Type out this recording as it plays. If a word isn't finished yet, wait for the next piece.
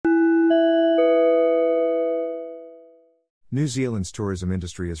New Zealand's tourism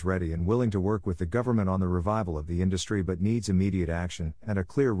industry is ready and willing to work with the government on the revival of the industry but needs immediate action and a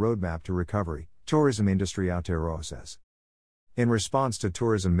clear roadmap to recovery, Tourism Industry Aotearoa says. In response to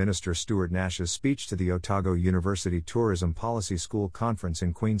Tourism Minister Stuart Nash's speech to the Otago University Tourism Policy School Conference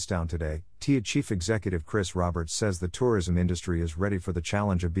in Queenstown today, TIA Chief Executive Chris Roberts says the tourism industry is ready for the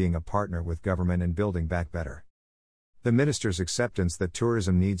challenge of being a partner with government in building back better. The minister's acceptance that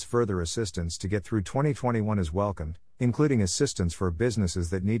tourism needs further assistance to get through 2021 is welcomed, including assistance for businesses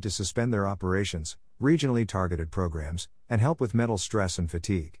that need to suspend their operations, regionally targeted programs, and help with mental stress and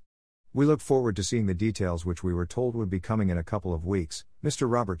fatigue. We look forward to seeing the details which we were told would be coming in a couple of weeks,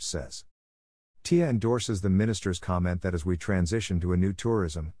 Mr. Roberts says. TIA endorses the minister's comment that as we transition to a new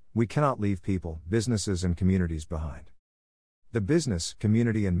tourism, we cannot leave people, businesses and communities behind. The business,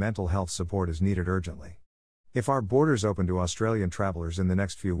 community and mental health support is needed urgently. If our borders open to Australian travellers in the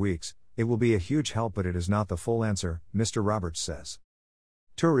next few weeks, it will be a huge help, but it is not the full answer, Mr. Roberts says.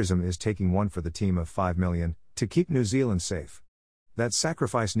 Tourism is taking one for the team of 5 million to keep New Zealand safe. That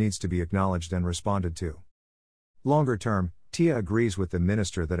sacrifice needs to be acknowledged and responded to. Longer term, TIA agrees with the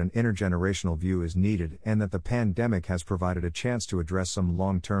minister that an intergenerational view is needed and that the pandemic has provided a chance to address some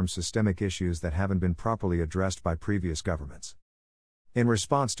long-term systemic issues that haven't been properly addressed by previous governments. In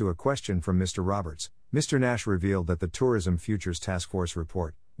response to a question from Mr. Roberts, Mr. Nash revealed that the Tourism Futures Task Force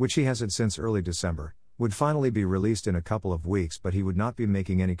report, which he has had since early December, would finally be released in a couple of weeks, but he would not be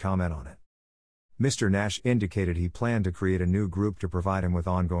making any comment on it. Mr. Nash indicated he planned to create a new group to provide him with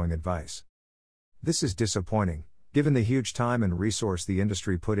ongoing advice. This is disappointing, given the huge time and resource the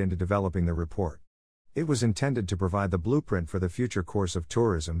industry put into developing the report. It was intended to provide the blueprint for the future course of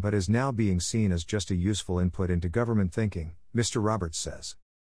tourism but is now being seen as just a useful input into government thinking, Mr. Roberts says.